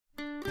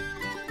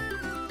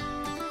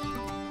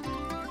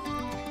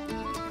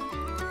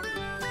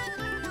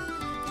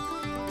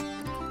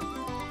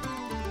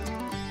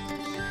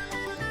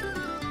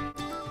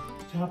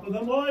Top of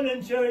the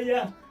morning to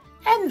you.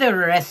 And the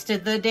rest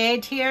of the day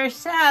to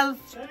yourself.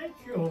 Thank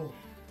you.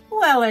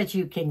 Well, as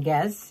you can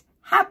guess,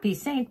 happy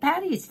St.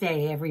 Patty's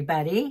Day,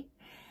 everybody.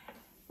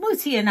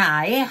 Moosie and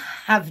I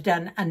have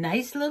done a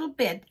nice little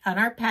bit on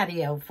our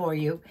patio for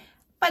you,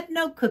 but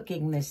no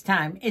cooking this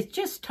time. It's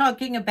just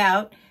talking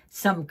about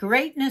some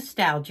great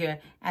nostalgia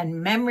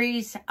and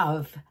memories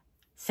of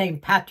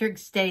St.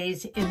 Patrick's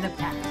Days in the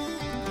past.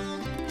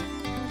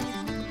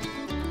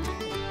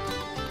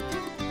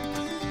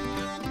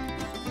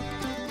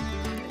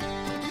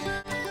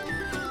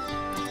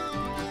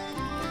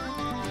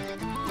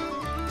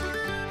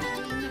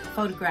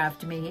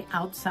 Photographed me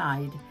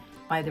outside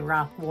by the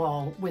rock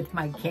wall with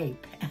my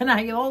cape, and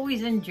I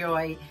always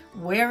enjoy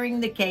wearing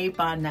the cape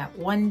on that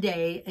one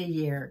day a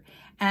year.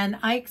 And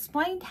I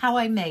explained how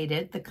I made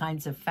it, the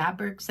kinds of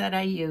fabrics that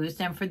I used,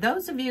 and for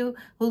those of you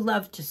who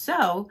love to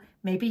sew,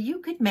 maybe you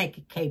could make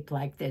a cape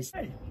like this.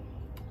 Hey.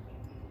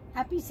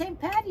 Happy St.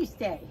 Patty's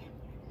Day.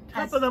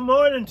 Top of the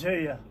morning to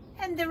you.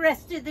 And the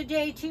rest of the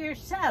day to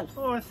yourself.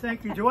 Oh,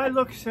 thank you. Do I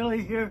look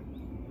silly here?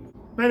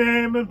 My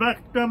name is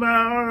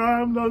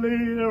McNamara, I'm the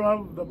leader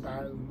of the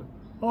band.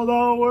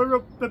 Although we're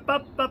up.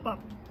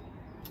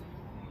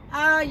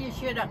 Oh, you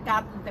should have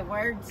gotten the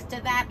words to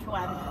that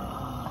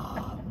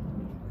one.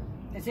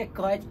 Is it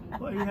good?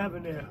 What are you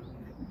having there?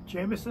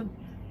 Jameson?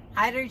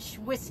 Irish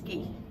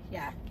whiskey,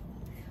 yeah.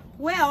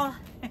 Well,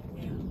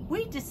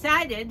 we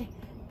decided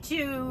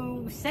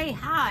to say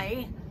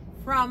hi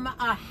from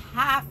a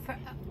half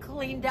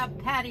cleaned up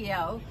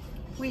patio.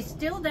 We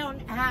still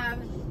don't have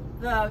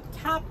the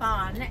top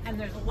on, and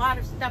there's a lot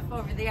of stuff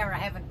over there I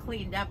haven't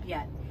cleaned up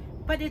yet.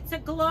 But it's a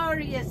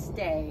glorious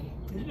day.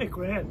 Isn't it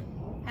grand?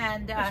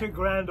 And it's a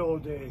grand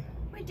old day.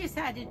 We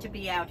decided to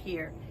be out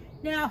here.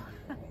 Now,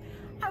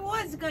 I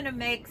was going to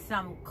make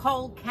some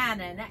cold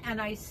cannon,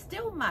 and I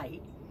still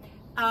might.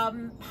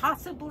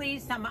 Possibly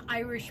some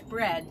Irish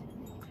bread.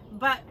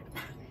 But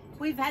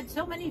we've had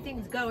so many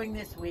things going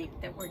this week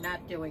that we're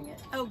not doing it.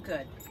 Oh,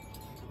 good.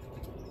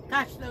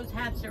 Gosh, those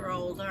hats are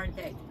old, aren't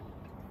they?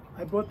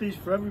 I bought these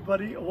for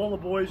everybody, all the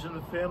boys in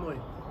the family.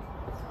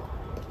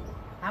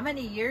 How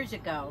many years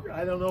ago?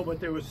 I don't know, but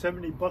they were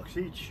 70 bucks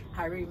each.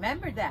 I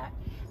remember that.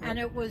 And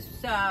it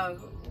was,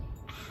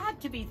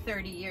 had to be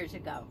 30 years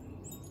ago.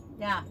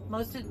 Yeah,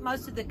 most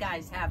of the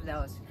guys have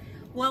those.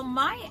 Well,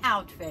 my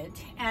outfit,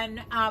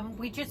 and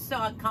we just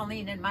saw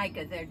Colleen and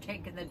Micah, they're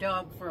taking the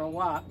dog for a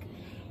walk.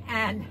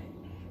 And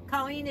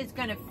Colleen is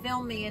going to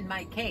film me in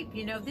my cape.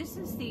 You know, this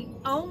is the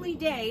only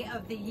day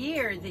of the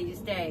year these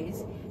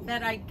days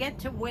that I get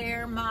to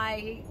wear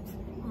my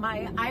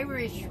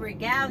Irish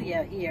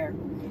regalia here.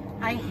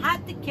 I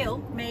had the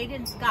kilt made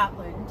in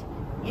Scotland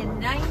in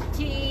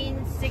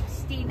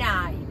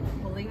 1969,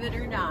 believe it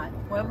or not,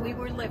 when we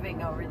were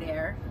living over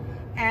there.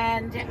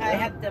 And I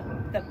had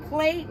the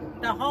plate,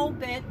 the whole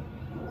bit.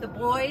 The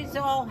boys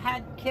all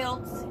had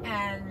kilts,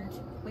 and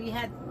we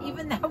had,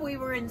 even though we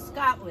were in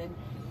Scotland,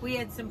 we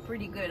had some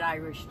pretty good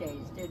Irish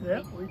days, didn't we?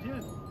 Yeah, we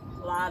did.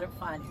 A lot of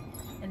fun.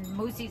 And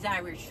Moosie's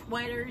Irish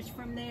sweaters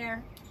from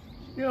there.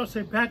 You know,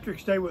 St.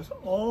 Patrick's Day was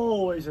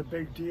always a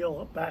big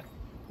deal back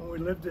when we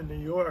lived in New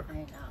York. I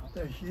know.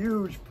 The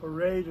huge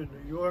parade in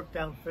New York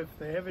down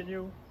Fifth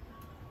Avenue.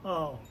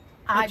 Oh,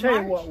 I I'll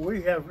tell you marched. what,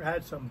 we have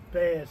had some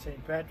bad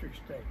St. Patrick's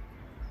Day.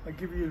 I'll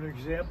give you an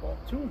example,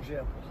 two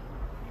examples.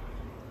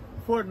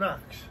 Fort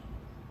Knox,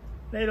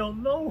 they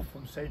don't know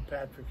from St.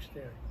 Patrick's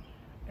Day.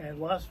 And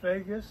Las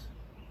Vegas,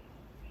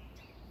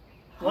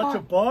 lots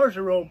of bars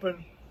are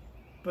open,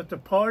 but the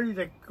party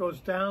that goes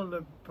down,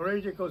 the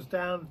parade that goes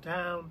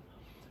downtown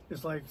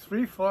is like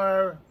 3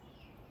 fire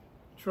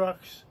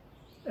trucks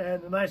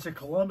and the Knights of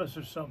Columbus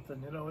or something,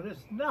 you know, it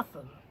is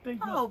nothing.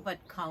 Oh,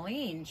 but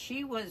Colleen,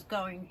 she was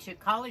going to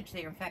college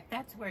there. In fact,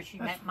 that's where she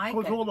met Micah.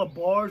 Because all the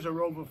bars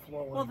are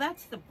overflowing. Well,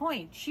 that's the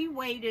point. She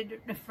waited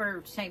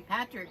for St.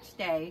 Patrick's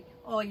Day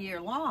all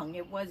year long.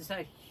 It was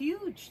a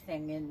huge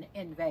thing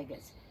in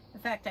Vegas. In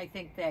fact, I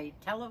think they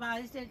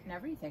televised it and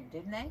everything,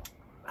 didn't they?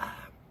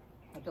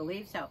 I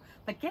believe so.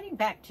 But getting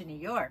back to New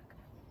York,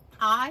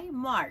 I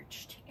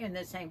marched in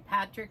the St.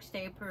 Patrick's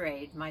Day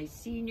parade my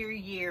senior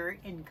year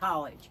in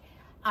college.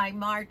 I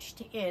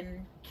marched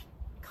in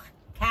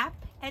cap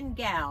and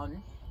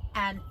gown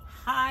and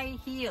high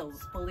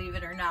heels, believe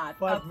it or not.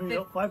 5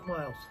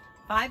 miles.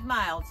 5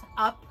 miles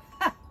up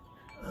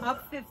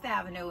up Fifth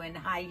Avenue in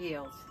high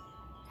heels.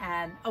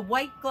 And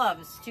white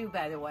gloves too,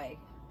 by the way.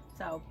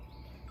 So,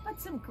 but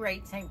some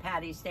great St.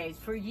 Patty's Days.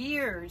 For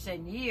years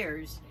and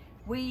years,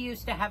 we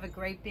used to have a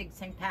great big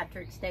St.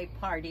 Patrick's Day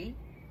party.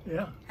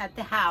 Yeah. At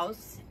the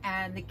house,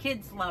 and the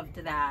kids loved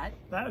that.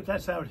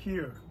 That's out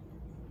here.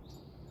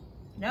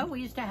 No,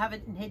 we used to have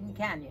it in Hidden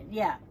Canyon.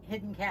 Yeah,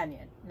 Hidden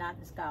Canyon, not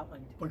in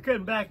Scotland. But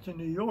getting back to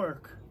New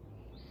York,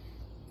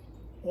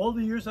 all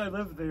the years I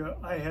lived there,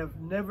 I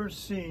have never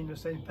seen a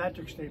St.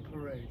 Patrick's Day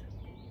parade.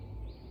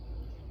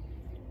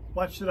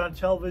 Watched it on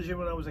television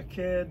when I was a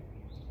kid.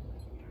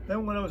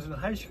 Then when I was in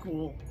high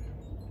school,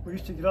 we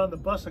used to get on the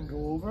bus and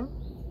go over.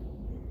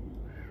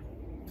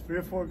 3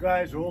 or 4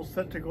 guys were all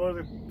set to go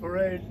to the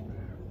parade,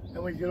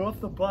 and we get off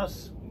the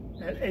bus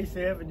at 8th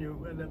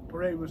Avenue, and the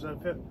parade was on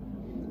 5th.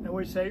 And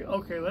we say,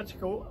 okay, let's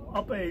go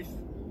up 8th.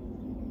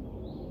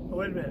 Oh,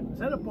 wait a minute, is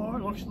that a bar?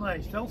 It looks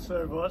nice. They'll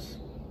serve us.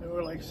 And we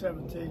were like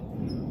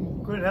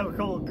 17. Couldn't have a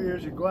couple of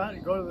beers. You go out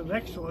and go to the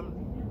next one.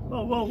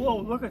 Oh, whoa, whoa,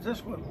 look at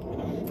this one.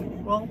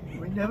 Well,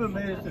 we never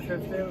made it to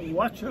 5th Avenue.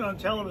 Watch it on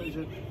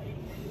television.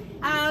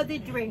 Oh, the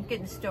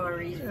drinking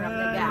stories from the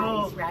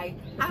guys, right?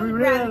 If we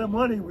ran out of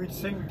money, we'd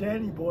sing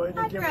Danny Boy and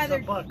they'd give us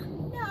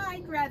 $1. No,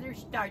 I'd rather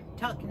start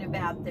talking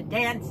about the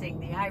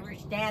dancing, the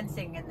Irish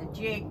dancing and the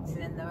jigs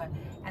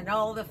and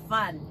all the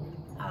fun.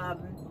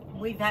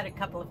 We've had a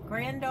couple of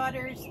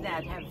granddaughters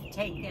that have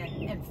taken,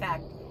 in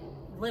fact,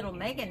 little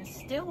Megan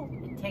still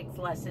takes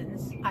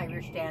lessons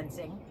Irish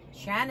dancing.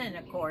 Shannon,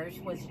 of course,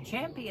 was a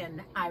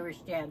champion Irish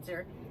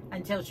dancer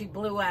until she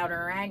blew out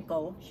her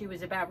ankle. She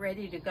was about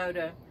ready to go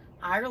to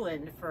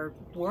Ireland for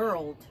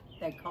World,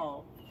 they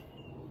call.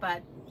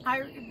 But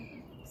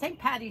St.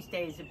 Patty's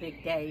Day is a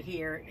big day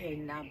here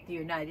in the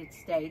United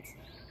States.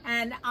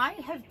 And I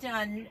have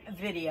done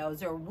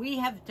videos, or we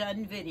have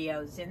done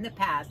videos in the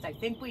past. I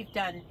think we've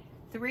done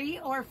 3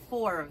 or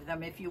 4 of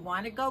them if you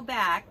want to go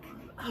back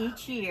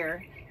each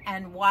year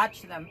and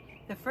watch them.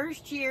 The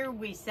first year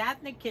we sat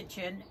in the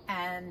kitchen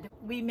and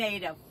we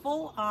made a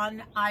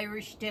full-on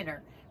Irish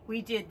dinner.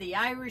 We did the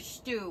Irish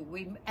stew,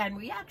 and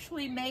we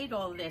actually made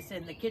all this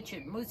in the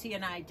kitchen, Moosie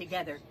and I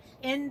together,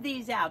 in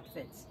these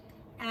outfits.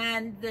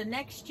 And the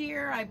next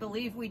year, I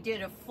believe we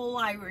did a full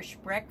Irish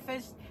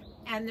breakfast,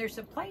 and there's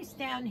a place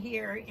down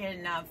here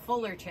in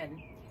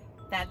Fullerton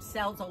that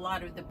sells a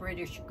lot of the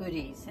British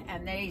goodies,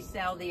 and they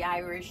sell the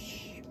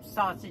Irish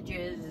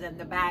sausages and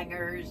the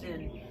bangers,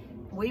 and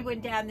we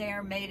went down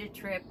there, made a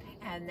trip,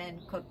 and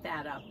then cooked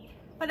that up.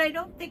 But I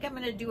don't think I'm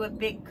going to do a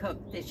big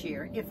cook this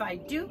year. If I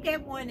do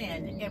get one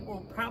in, it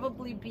will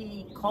probably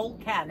be cold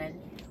cannon,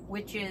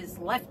 which is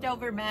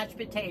leftover mashed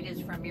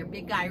potatoes from your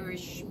big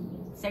Irish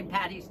St.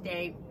 Patty's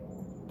Day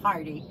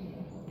party.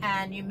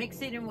 And you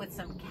mix it in with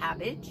some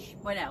cabbage.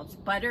 What else?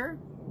 Butter.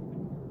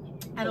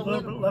 And a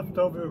little bit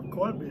leftover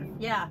corned beef.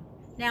 Yeah.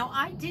 Now,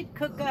 I did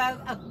cook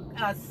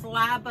a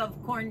slab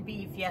of corned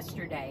beef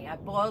yesterday. I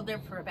boiled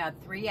it for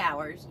about 3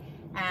 hours.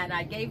 And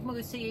I gave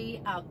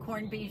Moosie a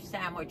corned beef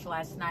sandwich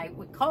last night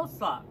with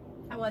coleslaw.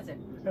 How was it?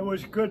 It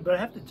was good, but I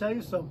have to tell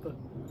you something.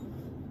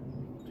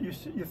 You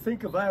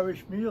think of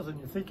Irish meals and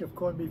you think of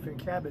corned beef and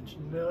cabbage.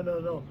 No, no,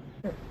 no.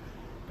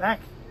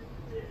 Back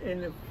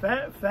in the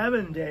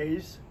famine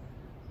days,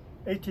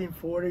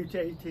 1840 to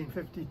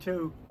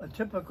 1852, a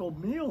typical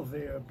meal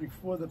there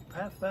before the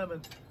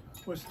famine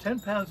was 10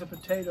 pounds of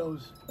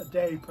potatoes a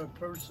day per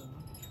person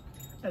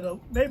and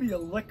maybe a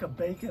lick of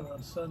bacon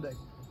on Sunday.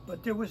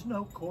 But there was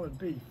no corned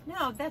beef.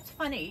 No, that's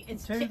funny.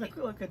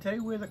 Look, I tell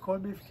you where the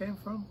corned beef came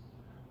from.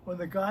 When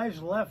the guys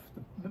left,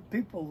 the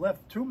people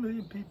left, 2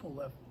 million people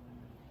left.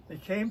 They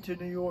came to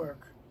New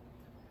York,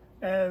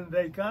 and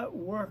they got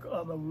work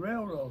on the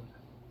railroad.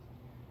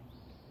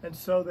 And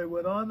so they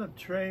went on the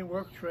train,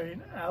 work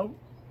train, out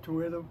to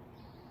where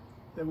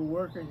they were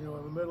working, in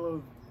the middle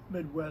of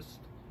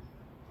Midwest.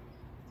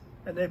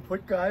 And they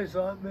put guys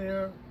on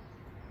there,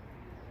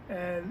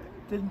 and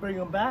didn't bring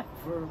them back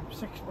for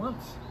 6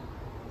 months.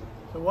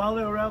 So while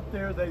they were out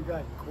there, they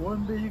got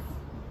corned beef,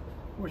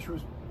 which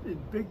was in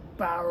big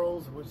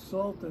barrels with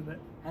salt in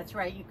it. That's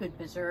right, you could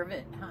preserve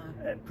it, huh?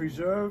 And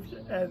preserved,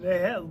 and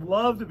they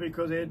loved it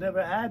because they had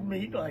never had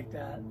meat like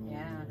that.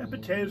 Yeah. And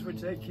potatoes,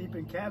 which they keep,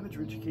 and cabbage,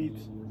 which keeps.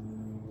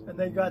 And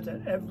they got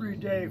that every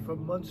day for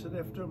months and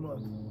after a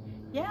month.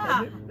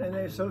 Yeah. And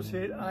they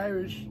associate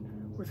Irish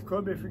with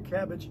corned beef and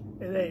cabbage.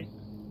 It ain't.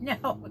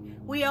 No,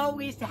 we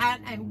always had,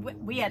 and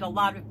we had a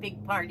lot of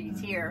big parties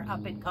here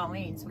up at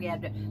Colleen's. We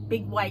had a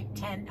big white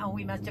tent. Oh,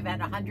 we must have had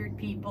 100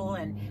 people,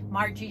 and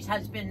Margie's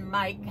husband,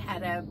 Mike,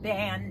 had a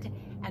band,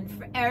 and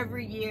for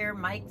every year,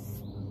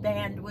 Mike's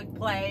band would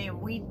play,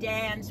 and we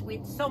danced. We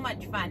had so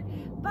much fun,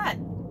 but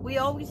we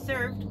always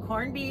served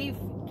corned beef,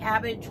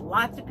 cabbage,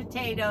 lots of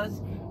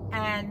potatoes,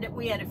 and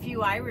we had a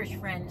few Irish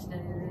friends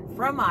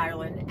from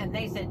Ireland, and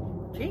they said,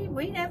 gee,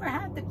 we never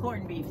had the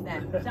corned beef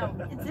then. So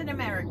it's an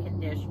American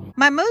dish.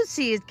 My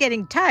Moosie is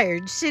getting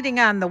tired sitting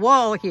on the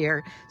wall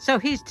here, so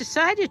he's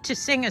decided to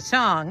sing a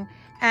song,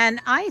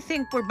 and I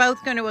think we're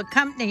both going to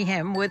accompany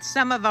him with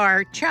some of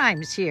our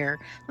chimes here.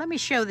 Let me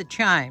show the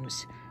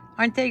chimes.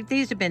 Aren't they?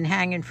 These have been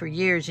hanging for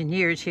years and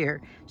years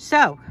here.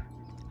 So,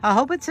 I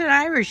hope it's an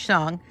Irish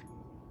song.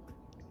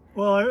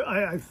 Well,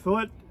 I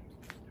thought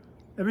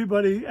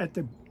everybody at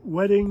the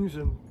weddings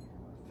and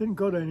didn't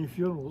go to any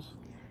funerals.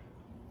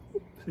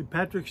 St.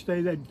 Patrick's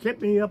Day, they'd get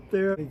me up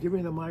there and give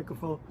me the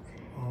microphone.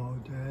 Oh,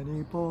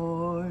 Danny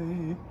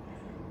boy,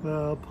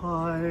 the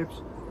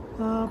pipes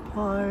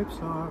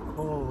are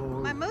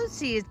cold. My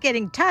Moosie is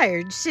getting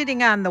tired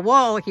sitting on the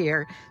wall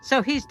here,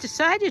 so he's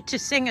decided to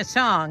sing a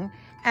song,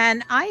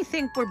 and I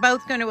think we're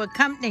both going to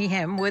accompany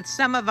him with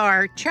some of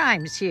our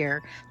chimes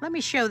here. Let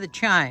me show the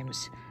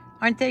chimes.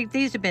 Aren't they?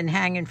 These have been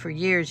hanging for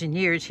years and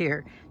years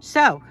here.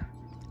 So,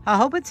 I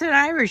hope it's an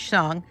Irish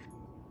song.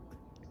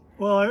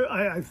 Well,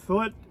 I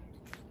thought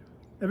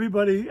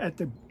everybody at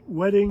the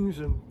weddings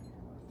and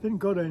didn't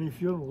go to any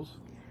funerals.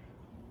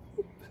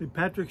 St.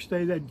 Patrick's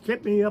Day, they'd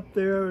get me up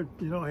there,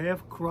 you know,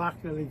 half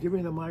crocked, and they'd give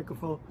me the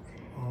microphone.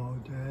 Oh,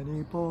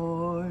 Danny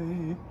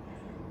boy,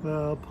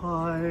 the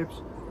pipes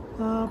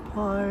are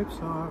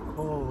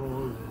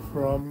calling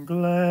from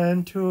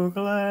glen to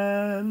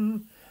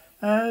glen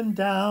and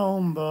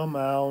down the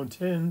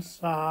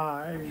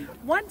mountainside.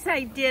 Once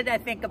I did, I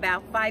think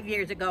about 5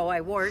 years ago,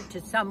 I wore it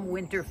to some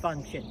winter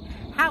function.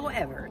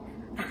 However,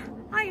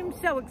 I am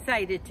so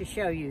excited to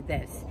show you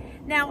this.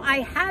 Now, I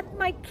had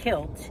my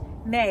kilt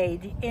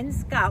made in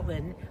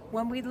Scotland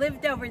when we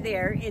lived over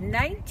there in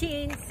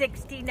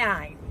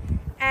 1969.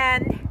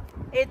 And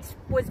it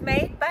was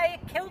made by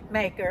a kilt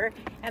maker,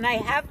 and I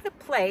have the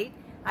plate.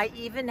 I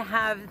even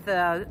have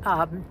the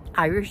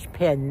Irish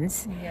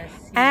pins. Yes,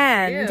 you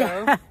and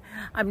do.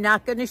 I'm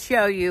not going to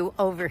show you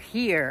over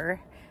here,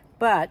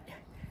 but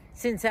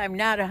since I'm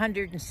not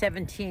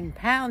 117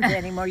 pounds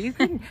anymore, you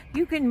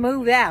can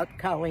move out,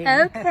 Colleen.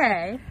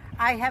 Okay.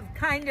 I have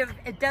kind of,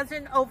 it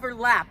doesn't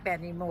overlap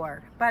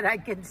anymore, but I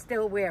can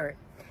still wear it.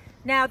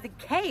 Now the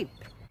cape,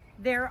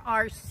 there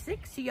are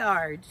 6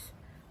 yards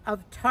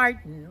of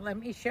tartan. Let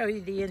me show you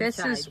the inside.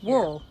 This is here.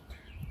 wool.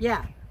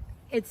 Yeah,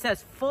 it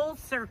says full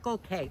circle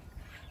cape.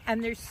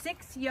 And there's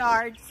 6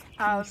 yards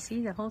of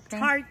See the whole thing?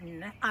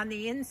 tartan on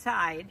the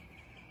inside.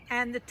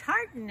 And the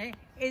tartan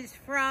is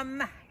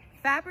from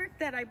fabric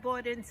that I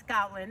bought in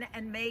Scotland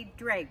and made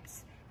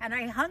drapes. And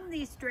I hung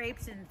these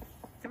drapes in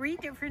 3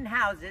 different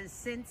houses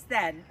since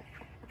then.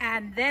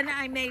 And then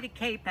I made a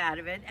cape out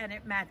of it, and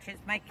it matches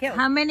my kilt.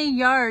 How many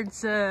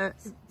yards?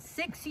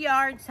 6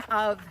 yards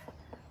of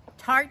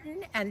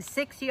tartan and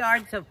 6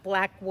 yards of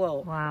black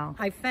wool. Wow.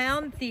 I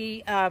found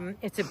the,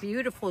 it's a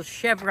beautiful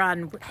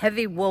chevron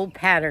heavy wool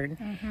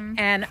pattern.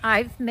 And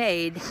I've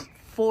made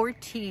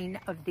 14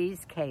 of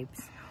these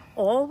capes,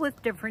 all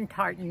with different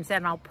tartans.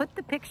 And I'll put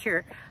the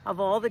picture of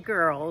all the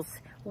girls.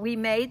 We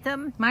made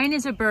them. Mine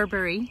is a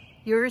Burberry.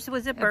 Yours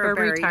was a Burberry.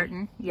 Burberry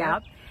tartan.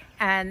 Yep.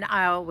 And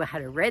I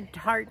had a red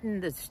tartan,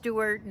 the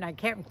Stuart, and I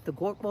can't,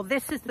 well,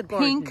 this is the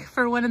Gordon. Pink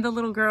for one of the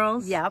little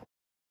girls. Yep.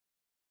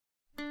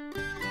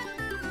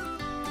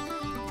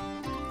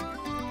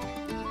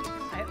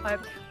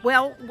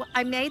 Well,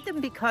 I made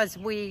them because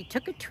we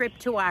took a trip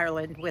to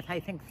Ireland with, I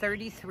think,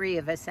 33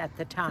 of us at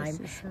the time,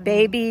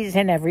 babies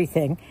and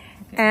everything.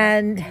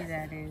 And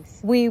That is.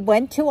 we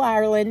went to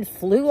Ireland,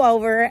 flew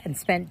over, and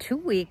spent 2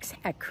 weeks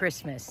at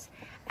Christmas.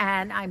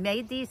 And I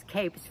made these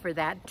capes for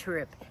that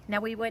trip.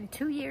 Now, we went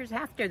 2 years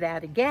after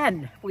that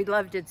again. We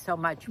loved it so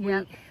much.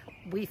 Yep.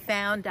 We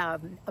found a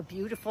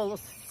beautiful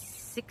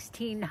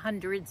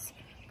 1600s,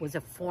 was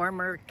a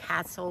former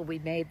castle. We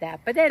made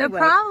that. But anyway. The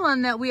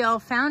problem that we all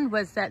found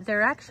was that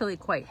they're actually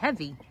quite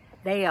heavy.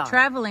 They are.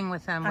 Traveling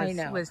with them I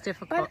know. was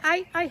difficult. But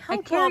I I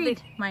hope all the,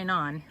 carried mine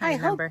on, I I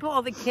remember. hope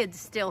all the kids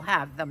still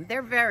have them.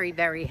 They're very,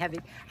 very heavy.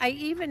 I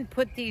even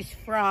put these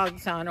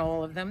frogs on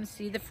all of them.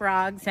 See the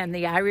frogs and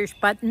the Irish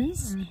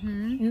buttons?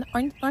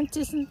 Aren't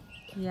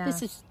Yeah.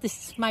 This is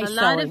my A sewing.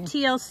 lot of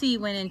TLC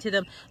went into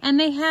them. And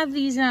they have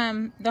these,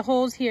 the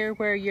holes here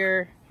where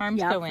your arms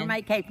Yeah, go for in.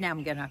 my cape now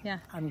I'm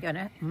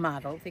gonna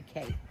model the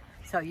cape.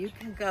 So you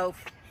can go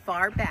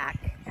far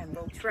back and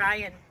we'll try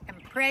and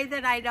pray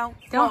that I don't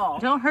fall.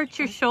 Don't hurt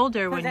your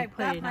shoulder when Because you I've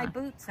put got it my on.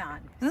 boots on.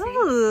 See?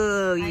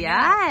 Ooh, know.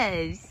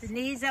 yes. The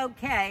knee's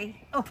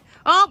okay. Oh,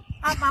 Oh!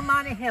 I'm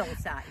on a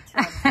hillside. So.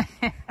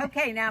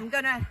 Okay, now I'm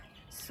gonna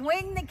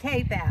swing the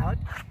cape out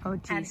Oh,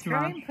 and geez,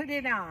 try Mom. and put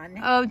it on.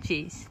 Oh,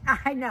 geez.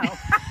 I know.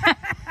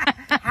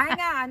 Hang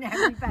on,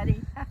 everybody.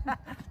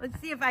 Let's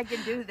see if I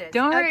can do this.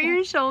 Don't hurt Okay.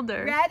 your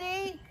shoulder.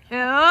 Ready?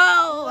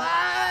 Oh!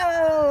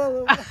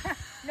 Whoa!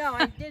 No,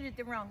 I did it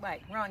the wrong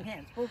way. Wrong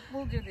hands.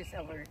 We'll do this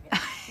over again.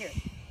 Here.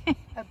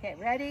 Okay,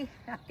 ready?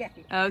 Okay.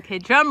 Okay,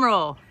 drum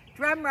roll.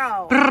 Drum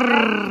roll.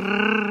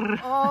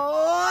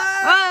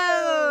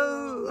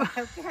 Oh!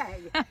 Okay.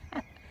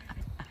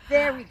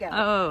 There we go.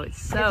 Oh,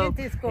 it's so Isn't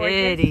this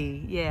gorgeous?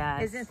 pretty.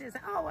 Yes. Isn't this?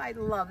 Oh, I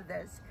love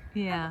this.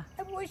 Yeah.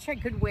 I wish I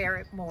could wear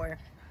it more.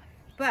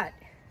 But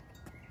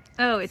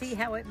Oh, it's see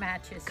how it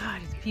matches.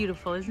 God, it's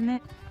beautiful, isn't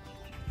it?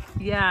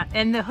 Yeah,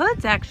 and the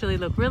hoods actually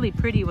look really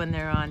pretty when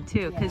they're on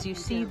too, because Yeah, you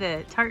they see do.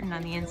 the tartan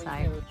on the They really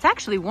inside. do. It's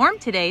actually warm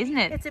today, isn't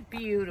it? It's a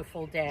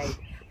beautiful day.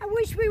 I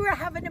wish we were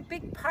having a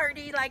big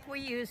party like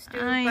we used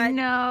to. I but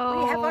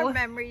know. We have our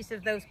memories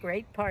of those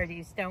great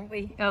parties, don't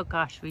we? Oh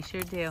gosh, we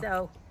sure do.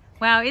 So,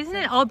 Wow, isn't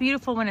it all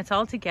beautiful when it's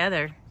all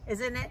together?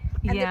 isn't it?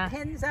 And Yeah. the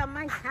pins on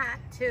my hat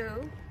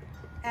too.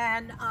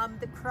 And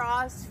the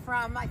cross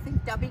from, I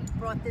think Debbie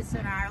brought this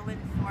in Ireland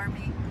for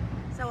me.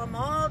 So I'm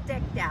all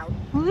decked out.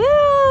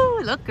 Woo!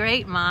 Look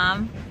great,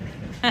 Mom.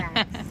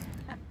 Thanks.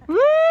 Woo!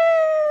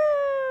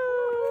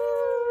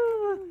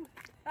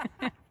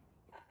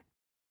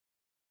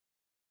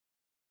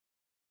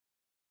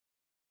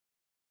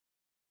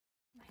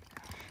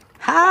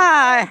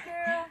 Hi.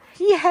 Girl,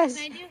 Yes.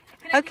 can I do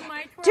Okay.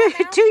 my twirl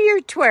now? Do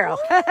your twirl.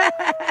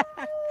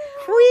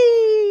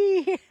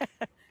 Whee!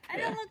 I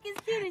don't look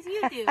as cute as you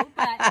do,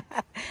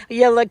 but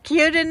You look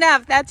cute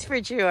enough, that's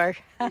for sure.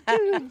 she's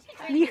trying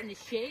to get in the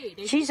shade.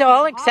 She's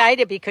all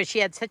excited because she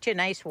had such a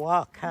nice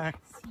walk, huh?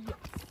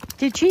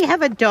 Did she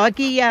have a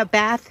doggy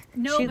bath?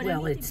 No, but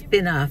well, it's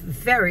been a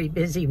very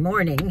busy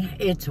morning.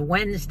 It's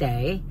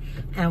Wednesday,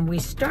 and we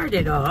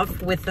started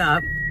off with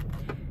a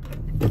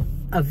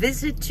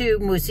visit to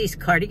Moosie's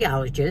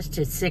cardiologist,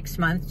 a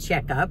 6-month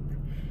checkup,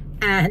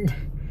 and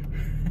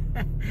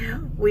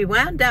we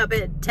wound up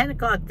at 10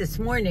 o'clock this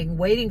morning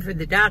waiting for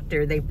the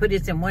doctor. They put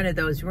us in one of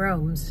those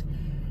rooms,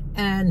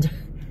 and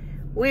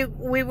we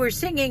were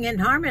singing and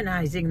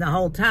harmonizing the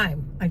whole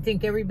time. I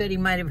think everybody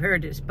might have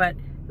heard us, but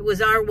it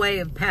was our way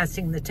of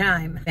passing the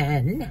time.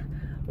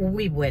 Then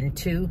we went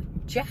to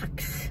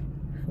Jack's,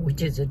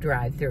 which is a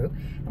drive-through,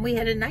 and we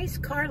had a nice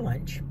car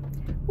lunch.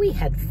 We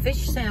had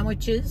fish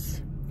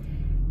sandwiches,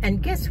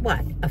 and guess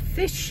what? A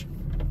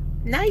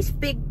nice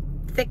big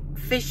thick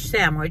fish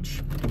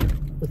sandwich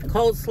with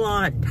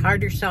coleslaw and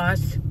tartar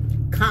sauce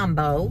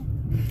combo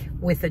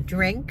with a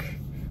drink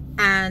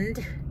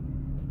and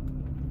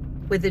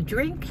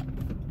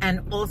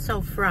also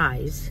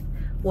fries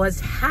was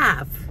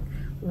half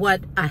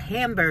what a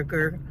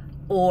hamburger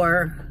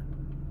or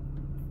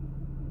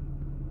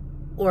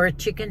a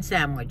chicken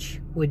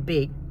sandwich would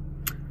be.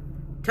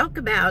 Talk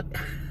about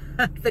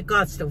the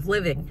cost of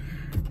living.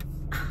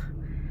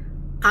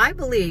 I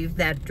believe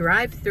that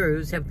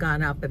drive-thrus have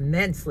gone up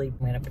immensely. I'm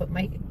going to put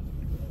my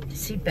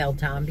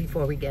seatbelt on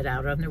before we get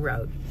out on the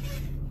road.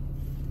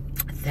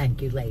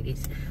 Thank you,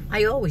 ladies.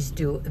 I always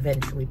do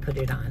eventually put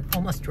it on,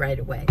 almost right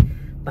away.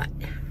 But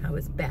I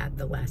was bad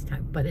the last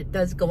time. But it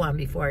does go on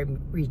before I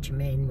reach a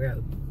main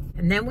road.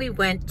 And then we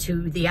went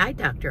to the eye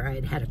doctor.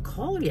 I had a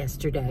call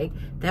yesterday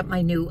that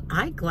my new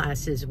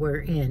eyeglasses were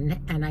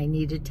in and I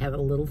needed to have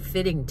a little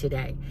fitting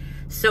today.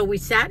 So we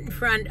sat in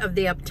front of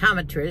the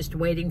optometrist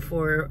waiting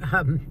for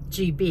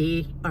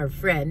GB, our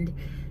friend,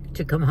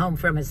 to come home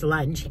from his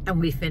lunch, and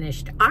we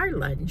finished our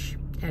lunch,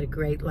 had a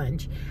great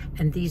lunch,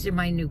 and these are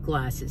my new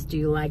glasses. Do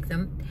you like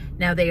them?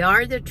 Now they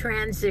are the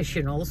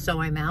transitional,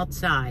 so I'm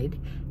outside,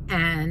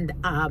 and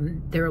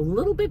they're a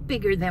little bit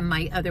bigger than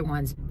my other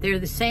ones. They're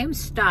the same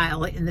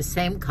style in the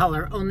same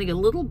color, only a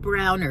little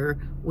browner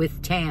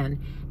with tan,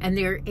 and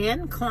they're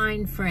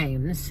inclined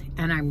frames,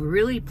 and I'm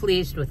really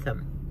pleased with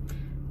them.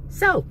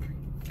 So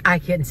I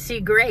can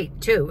see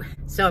great too.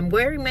 So I'm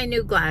wearing my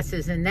new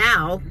glasses, and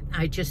now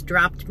I just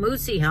dropped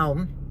Moosie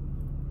home,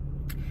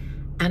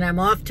 and I'm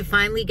off to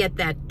finally get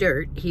that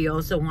dirt. He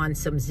also wants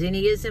some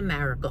zinnias and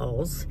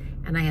marigolds,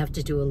 and I have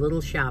to do a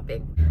little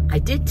shopping. I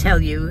did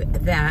tell you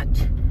that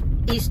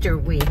Easter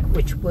week,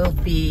 which will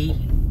be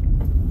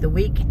the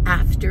week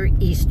after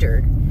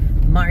Easter,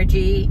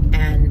 Margie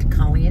and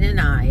Colleen and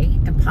I,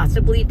 and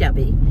possibly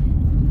Debbie,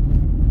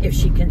 if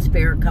she can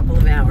spare a couple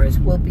of hours,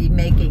 will be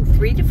making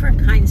 3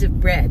 different kinds of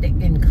bread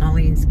in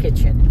Colleen's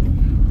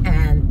kitchen.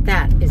 And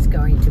that is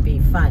going to be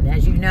fun.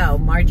 As you know,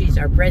 Margie's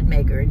our bread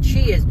maker, and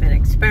she has been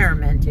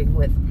experimenting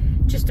with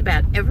just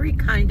about every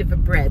kind of a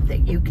bread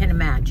that you can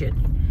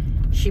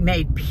imagine. She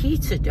made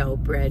pizza dough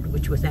bread,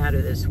 which was out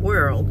of this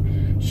world.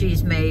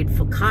 She's made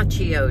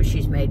focaccia,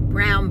 she's made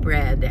brown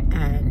bread,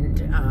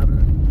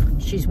 and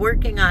she's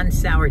working on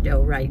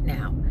sourdough right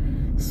now.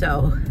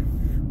 So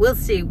we'll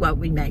see what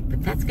we make,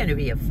 but that's going to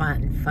be a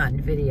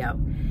fun video.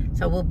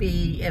 So we'll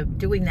be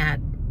doing that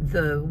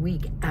the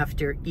week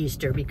after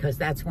Easter, because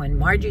that's when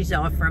Margie's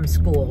off from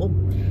school,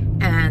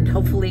 and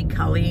hopefully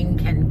Colleen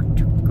can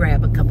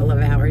grab a couple of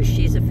hours.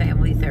 She's a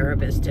family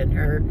therapist, and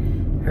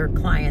her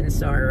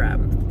clients are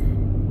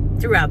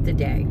throughout the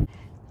day.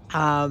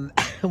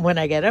 When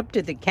I got up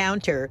to the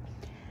counter,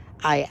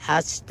 I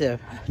asked the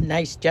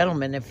nice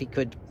gentleman if he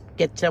could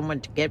get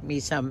someone to get me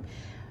some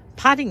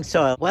potting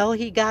soil. Well,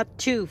 he got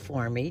 2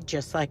 for me,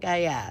 just like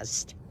I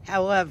asked.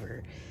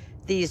 However,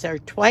 these are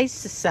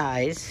twice the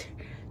size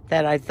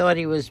that I thought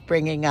he was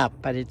bringing up,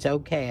 but it's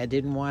okay. I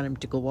didn't want him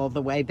to go all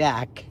the way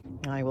back.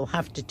 I will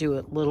have to do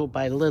it little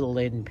by little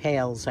in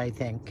pails, I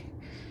think.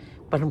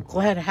 But I'm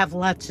glad I have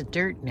lots of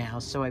dirt now,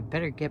 so I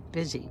better get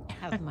busy. I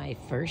have my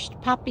first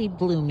poppy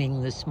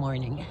blooming this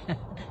morning.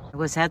 I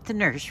was at the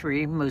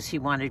nursery. Moosie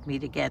wanted me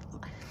to get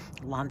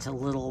lots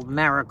of little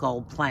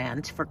marigold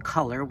plants for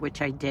color,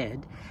 which I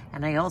did.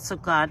 And I also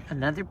got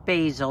another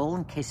basil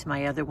in case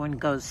my other one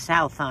goes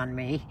south on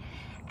me,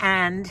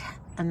 and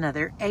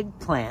another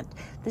eggplant.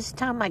 This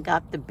time I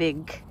got the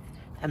big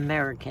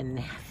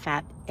American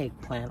fat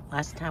eggplant.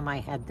 Last time I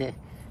had the,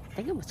 I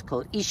think it was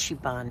called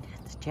Ichiban,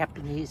 the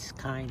Japanese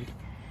kind,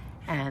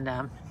 and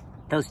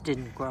those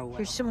didn't grow well.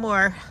 Here's some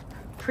more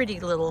pretty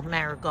little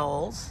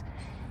marigolds.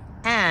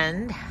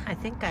 And I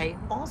think I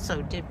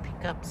also did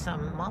pick up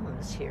some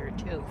mums here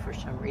too for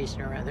some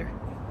reason or other.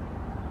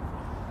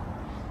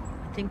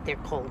 I think they're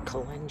called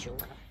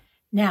calendula.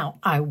 Now,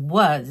 I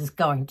was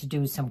going to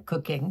do some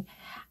cooking.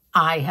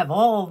 I have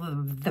all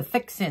the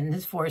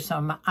fixins for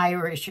some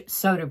Irish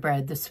soda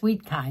bread, the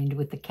sweet kind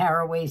with the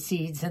caraway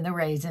seeds and the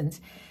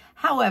raisins.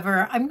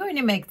 However, I'm going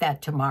to make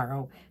that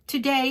tomorrow.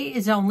 Today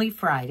is only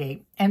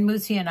Friday, and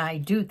Moosie and I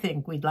do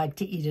think we'd like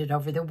to eat it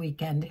over the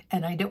weekend,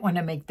 and I don't want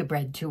to make the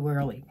bread too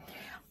early.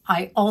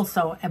 I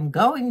also am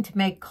going to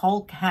make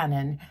cold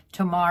cannon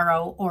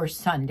tomorrow or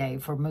Sunday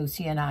for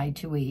Moosie and I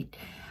to eat.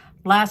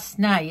 Last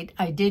night,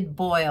 I did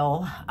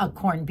boil a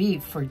corned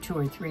beef for 2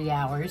 or 3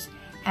 hours,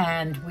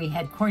 and we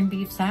had corned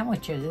beef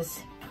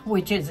sandwiches,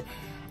 which is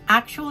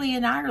actually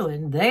in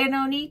Ireland, they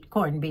don't eat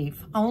corned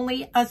beef,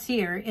 only us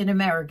here in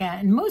America.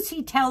 And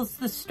Moosie tells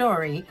the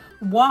story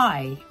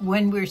why,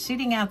 when we're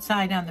sitting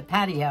outside on the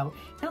patio,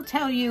 he'll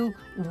tell you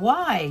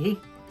why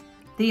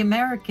the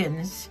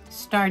Americans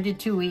started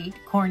to eat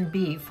corned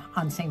beef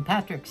on St.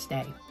 Patrick's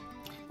Day.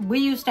 We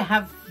used to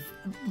have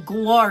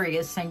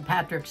glorious St.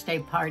 Patrick's Day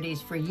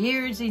parties for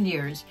years and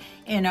years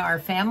in our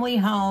family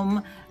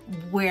home,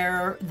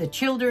 where the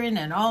children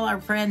and all our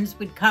friends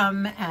would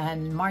come,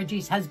 and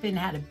Margie's husband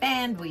had a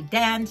band, we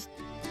danced.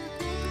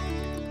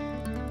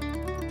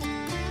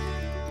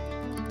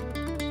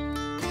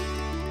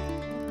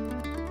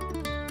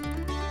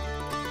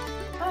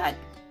 But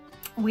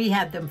we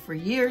had them for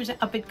years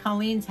up at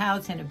Colleen's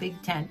house in a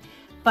big tent,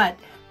 but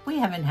we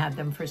haven't had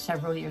them for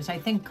several years. I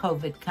think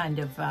COVID kind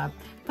of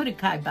put a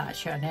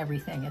kibosh on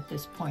everything at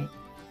this point.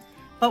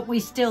 But we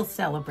still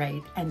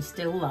celebrate and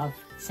still love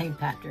St.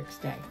 Patrick's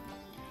Day.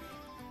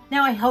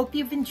 Now, I hope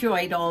you've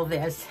enjoyed all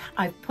this.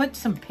 I've put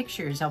some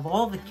pictures of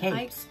all the cakes.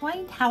 I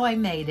explained how I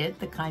made it,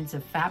 the kinds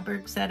of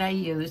fabrics that I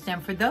used,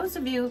 and for those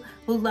of you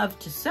who love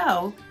to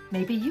sew,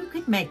 maybe you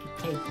could make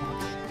a cake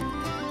next.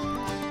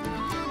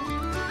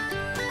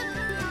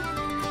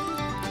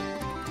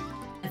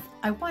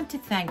 I want to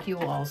thank you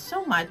all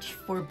so much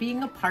for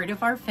being a part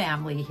of our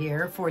family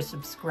here, for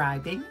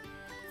subscribing,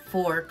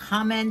 for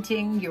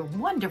commenting. Your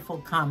wonderful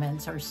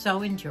comments are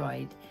so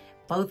enjoyed.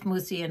 Both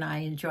Moosie and I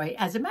enjoy.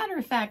 As a matter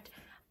of fact,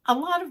 a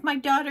lot of my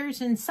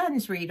daughters and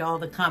sons read all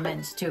the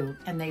comments too,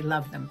 and they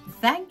love them.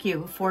 Thank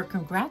you for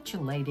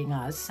congratulating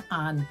us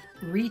on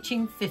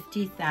reaching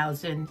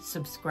 50,000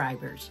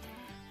 subscribers.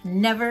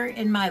 Never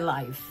in my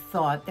life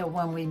thought that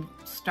when we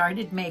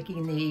started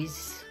making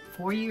these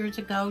 4 years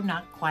ago,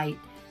 not quite,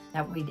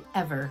 that we'd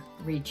ever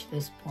reach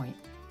this point.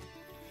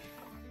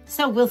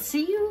 So we'll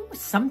see you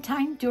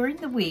sometime during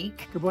the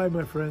week. Goodbye,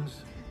 my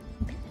friends.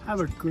 Have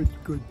a good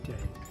day.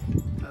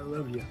 I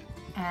love you.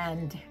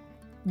 And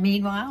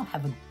meanwhile,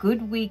 have a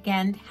good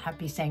weekend.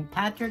 Happy St.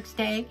 Patrick's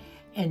Day.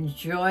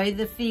 Enjoy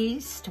the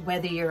feast.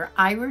 Whether you're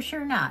Irish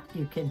or not,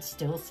 you can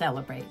still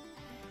celebrate.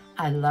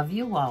 I love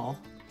you all.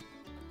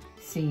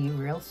 See you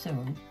real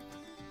soon.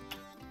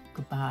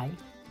 Goodbye,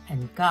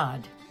 and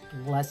God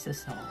bless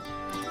us all.